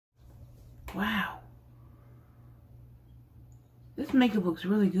Wow. This makeup looks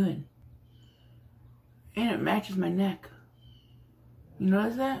really good. And it matches my neck. You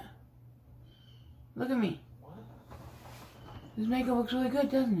notice that? Look at me. What? This makeup looks really good,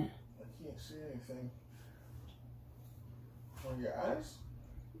 doesn't it? I can't see anything. On your eyes?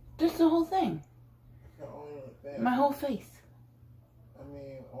 Just the whole thing. The only thing. My whole face. I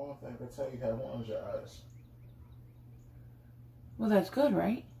mean, the only thing I can tell you have on is your eyes. Well, that's good,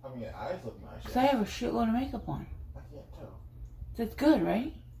 right? I mean, your eyes look nice. Because I have a shitload of makeup on. I can't tell. That's good,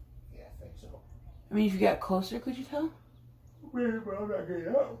 right? Yeah, I think so. I mean, if you got closer, could you tell? Maybe, but I'm not getting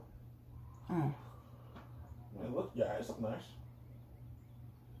out. Oh. I mean, look, your eyes look nice.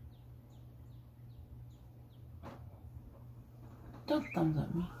 Don't thumbs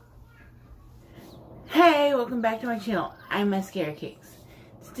up me. Hey, welcome back to my channel. I'm Maskara Cakes.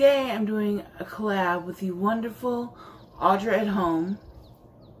 Today I'm doing a collab with the wonderful Audra at home.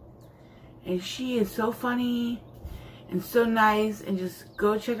 And she is so funny and so nice, and just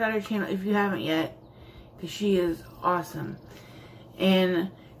go check out her channel if you haven't yet, because she is awesome. And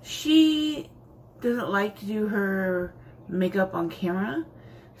she doesn't like to do her makeup on camera.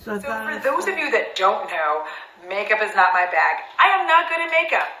 So for those of you that don't know, makeup is not my bag. I am not good at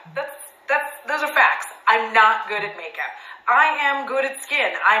makeup. Those are facts. I'm not good at makeup. I am good at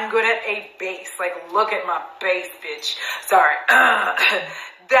skin. I'm good at a base. Like, look at my base, bitch. Sorry.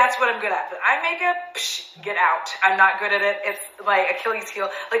 That's what I'm good at. But eye makeup, psh, get out. I'm not good at it. It's like Achilles heel.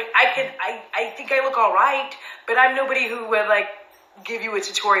 Like, I think I look all right, but I'm nobody who would, like, give you a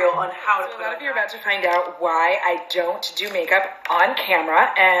tutorial on how to put it. A lot of you are about to find out why I don't do makeup on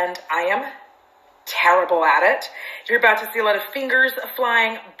camera, and I am terrible at it. You're about to see a lot of fingers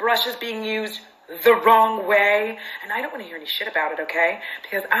flying, brushes being used the wrong way, and I don't want to hear any shit about it, okay?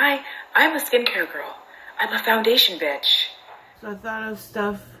 Because I'm a skincare girl. I'm a foundation bitch. So I thought of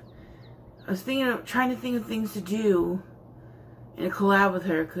stuff. I was trying to think of things to do in a collab with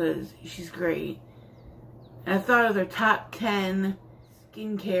her, because she's great. And I thought of their top 10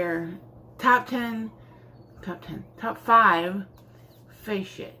 skincare, top 5 face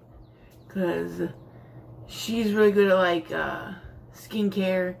shit. Because she's really good at, like,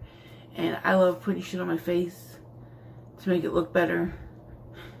 skincare. And I love putting shit on my face to make it look better.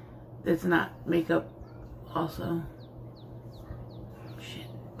 That's not makeup also. Shit,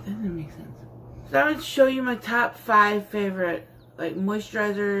 that doesn't make sense. So I'm going to show you my top 5 favorite, like,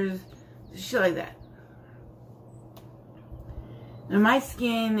 moisturizers, shit like that. Now, my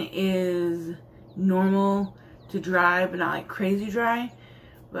skin is normal to dry, but not like crazy dry.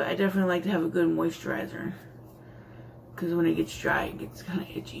 But I definitely like to have a good moisturizer, because when it gets dry, it gets kind of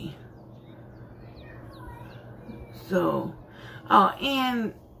itchy. So, oh,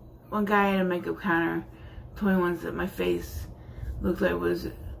 and one guy at a makeup counter told me once that my face looked like it was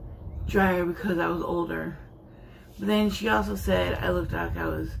drier because I was older. But then she also said I looked like I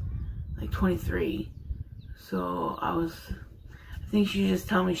was like 23. So I think she just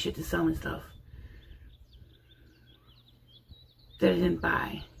told me shit to sell me stuff that I didn't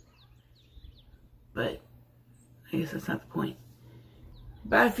buy. But I guess that's not the point.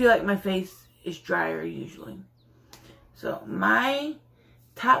 But I feel like my face is drier usually. So my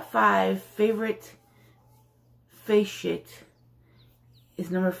top 5 favorite face shit is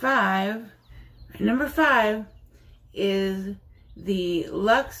number 5. Number 5 is the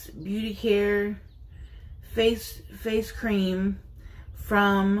Luxe Beauty Care face cream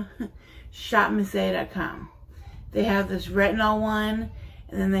from shopmissay.com. They have this retinol one,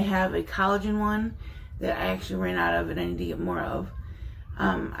 and then they have a collagen one that I actually ran out of and I need to get more of.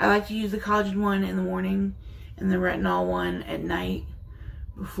 I like to use the collagen one in the morning and the retinol one at night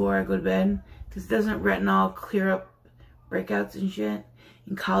before I go to bed, because doesn't retinol clear up breakouts and shit,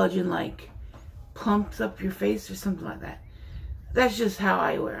 and collagen like plumps up your face or something like that. That's just how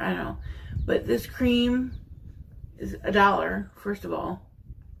I wear, I don't know. But this cream is $1, first of all.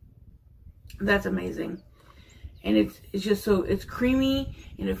 That's amazing. And it's just so, it's creamy,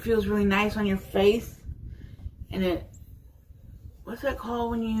 and it feels really nice on your face. And it, what's that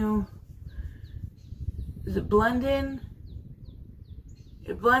called when you, is it blend in?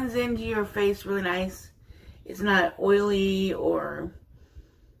 It blends into your face really nice. It's not oily or,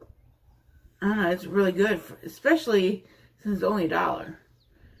 I don't know, it's really good, especially since it's only $1.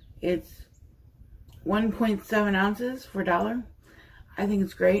 It's 1.7 ounces for $1. I think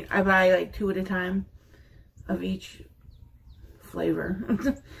it's great. I buy like 2 at a time of each flavor,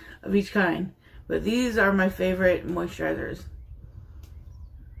 of each kind. But these are my favorite moisturizers.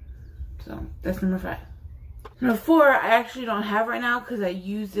 So that's number 5. Number 4, I actually don't have right now because I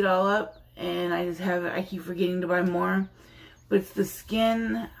used it all up and I just have it. I keep forgetting to buy more. but it's the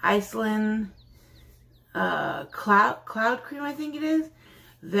Skin Iceland Cloud Cream, I think it is.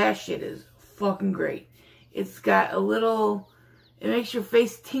 That shit is fucking great. It's got a little, it makes your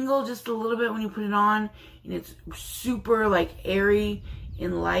face tingle just a little bit when you put it on, and it's super like airy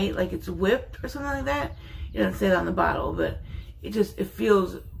and light, like it's whipped or something like that. It doesn't say that on the bottle, but it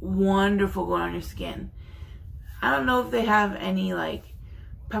feels wonderful going on your skin. I don't know if they have any like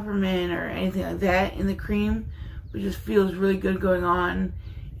peppermint or anything like that in the cream, but it just feels really good going on,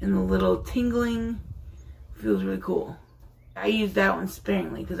 and the little tingling feels really cool. I used that one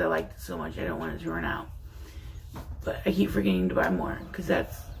sparingly because I liked it so much. I don't want it to run out, but I keep forgetting to buy more because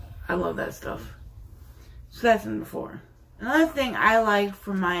I love that stuff. So that's number 4. Another thing I like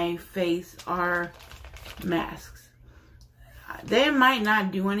for my face are masks. They might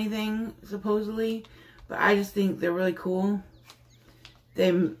not do anything supposedly, but I just think they're really cool.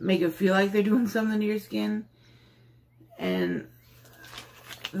 They make it feel like they're doing something to your skin. And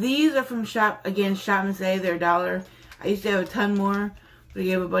these are from Shop Mascara. They're $1. I used to have a ton more, but I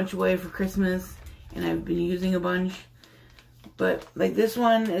gave a bunch away for Christmas, and I've been using a bunch. But like this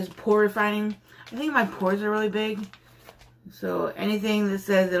one is pore refining. I think my pores are really big, so anything that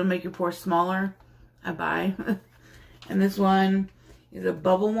says it'll make your pores smaller, I buy. And this one is a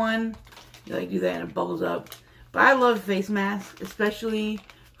bubble one. You like do that and it bubbles up. But I love face masks, especially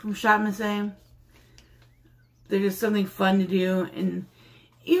from Shop Mascara. They're just something fun to do, and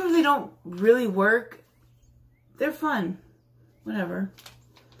even if they don't really work, they're fun. Whatever.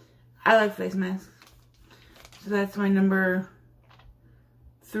 I like face masks. So that's my number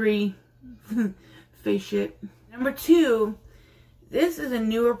 3 face shit. Number 2, this is a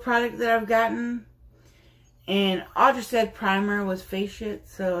newer product that I've gotten, and Audra said primer was face shit,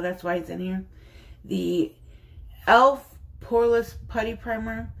 so that's why it's in here. The e.l.f. Poreless Putty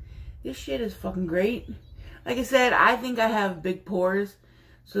Primer. This shit is fucking great. Like I said, I think I have big pores,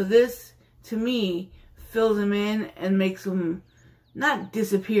 so this, to me, fills them in and makes them not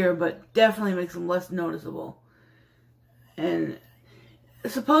disappear, but definitely makes them less noticeable. And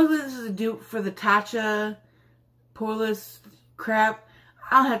supposedly this is a dupe for the Tatcha Poreless crap.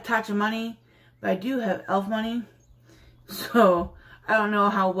 I don't have Tatcha money, but I do have e.l.f. money, so I don't know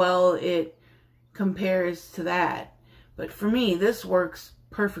how well it compares to that. But for me, this works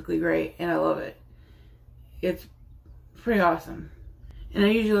perfectly great, and I love it. It's pretty awesome. And I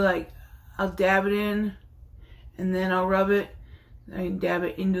usually I'll dab it in, and then I'll rub it. I can dab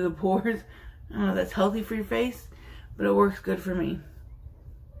it into the pores. I don't know if that's healthy for your face, but it works good for me.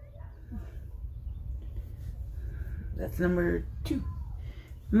 That's number 2.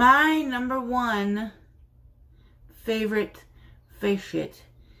 My number 1 favorite face shit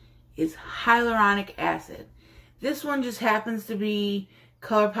is hyaluronic acid. This one just happens to be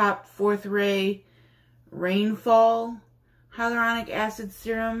ColourPop 4th Ray Rainfall Hyaluronic Acid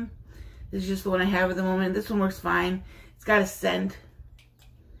Serum. This is just the one I have at the moment. This one works fine. It's got a scent.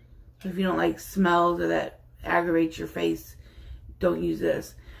 If you don't like smells or that aggravates your face, don't use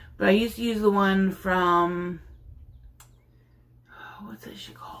this. But I used to use the one from, what's that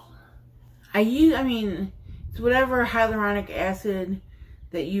shit called? I mean, it's whatever hyaluronic acid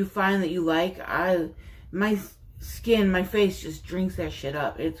that you find that you like. My face just drinks that shit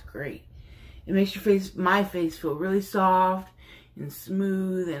up. It's great. It makes my face feel really soft and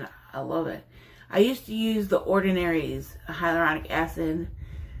smooth, and I love it. I used to use the Ordinary's hyaluronic acid,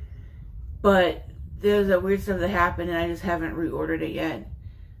 but there's a weird stuff that happened, and I just haven't reordered it yet.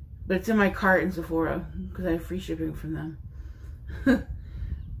 But it's in my cart in Sephora because I have free shipping from them.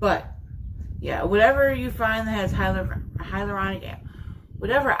 But yeah, whatever you find that has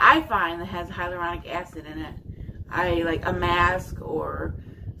whatever I find that has hyaluronic acid in it, I like a mask or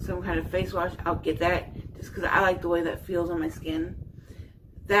some kind of face wash, I'll get that just because I like the way that feels on my skin.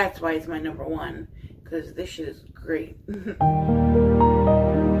 That's why it's my number 1, because this shit is great.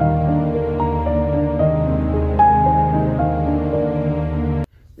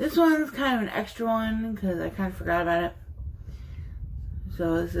 This one's kind of an extra one because I kind of forgot about it.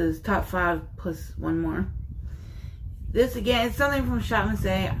 So this is top 5 plus one more. This again, it's something from Shop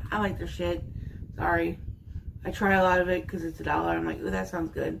Mascara. I like their shit. Sorry. I try a lot of it because it's $1. I'm like, ooh, that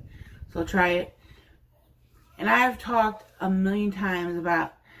sounds good. So I'll try it. And I have talked a million times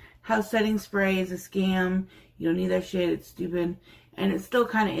about how setting spray is a scam. You don't need that shit. It's stupid. And it still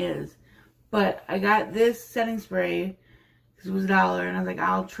kind of is. But I got this setting spray because it was $1. And I was like,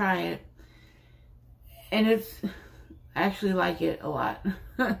 I'll try it. And I actually like it a lot.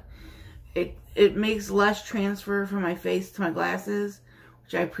 It makes less transfer from my face to my glasses,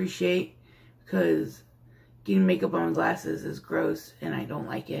 which I appreciate because getting makeup on my glasses is gross and I don't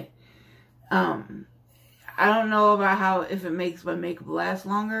like it. I I don't know about how, if it makes my makeup last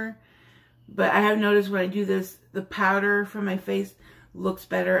longer, but I have noticed when I do this, the powder from my face looks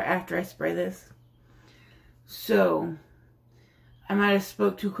better after I spray this. So, I might have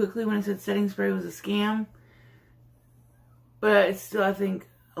spoke too quickly when I said setting spray was a scam. But it's still, I think,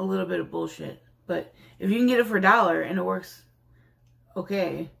 a little bit of bullshit. But if you can get it for $1 and it works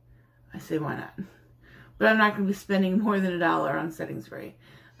okay, I say why not. But I'm not going to be spending more than $1 on setting spray.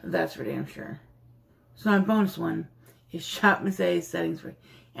 That's for damn sure. So my bonus one is Shop Masse's setting spray.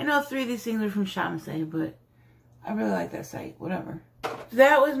 I know 3 of these things are from Shop Masse, but I really like that site. Whatever. So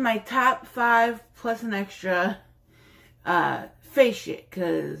that was my top 5 plus an extra face shit.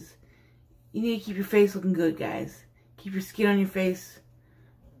 Because you need to keep your face looking good, guys. Keep your skin on your face.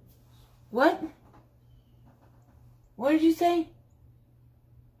 What? What did you say?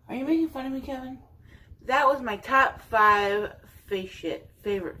 Are you making fun of me, Kevin? That was my top 5 face shit,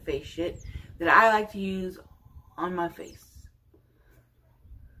 favorite face shit that I like to use on my face.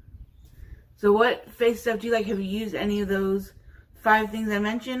 So what face stuff do you like? Have you used any of those 5 things I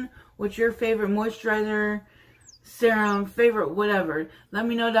mentioned? What's your favorite moisturizer, serum, favorite whatever? Let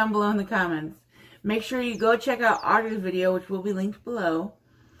me know down below in the comments. Make sure you go check out Audra's video, which will be linked below.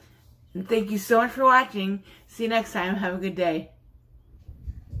 And thank you so much for watching. See you next time. Have a good day.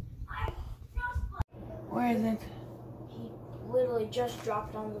 Where is it? He literally just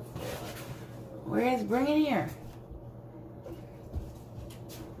dropped on the floor. Where is? Bring it here.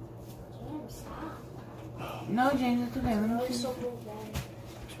 James, stop. No, James, it's okay. Let me see. So move then.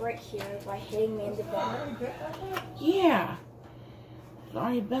 It's right here by hitting me in the bed. Yeah. It's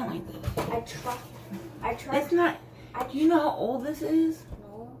already bent like this. I tried. It's not. Do you know how old this is?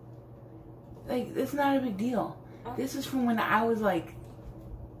 No. Like, it's not a big deal. This is from when I was like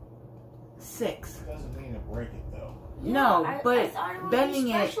 6. Doesn't mean to break it though. No, but I thought it would bending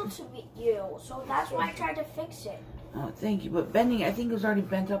be it. special to you, so that's why I tried to fix it. Oh, thank you. But bending it, I think it was already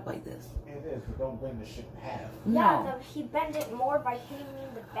bent up like this. It is, but don't bend the shit in half. No. Yeah, he bent it more by hitting me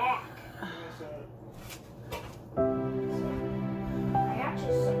in the back.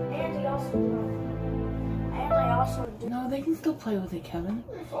 I also did. No, they can still play with it, Kevin.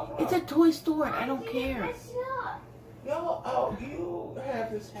 It's a toy store. I don't care. Yo, oh, you have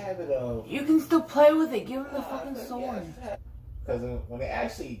this habit of... You can still play with it. Give them the fucking sword. Because when they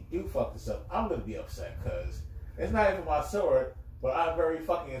actually do fuck this up, I'm going to be upset. Because it's not even my sword, but I'm very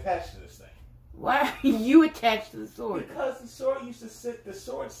fucking attached to this thing. Why are you attached to the sword? Because the sword used to sit... The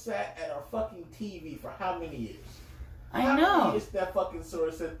sword sat at our fucking TV for how many years? I How know. many years did that fucking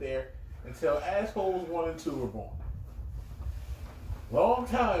sword sit there until assholes 1 and 2 were born? Long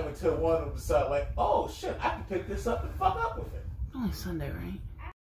time until one of them decided, like, oh shit, I can pick this up and fuck up with it. Only Sunday, right?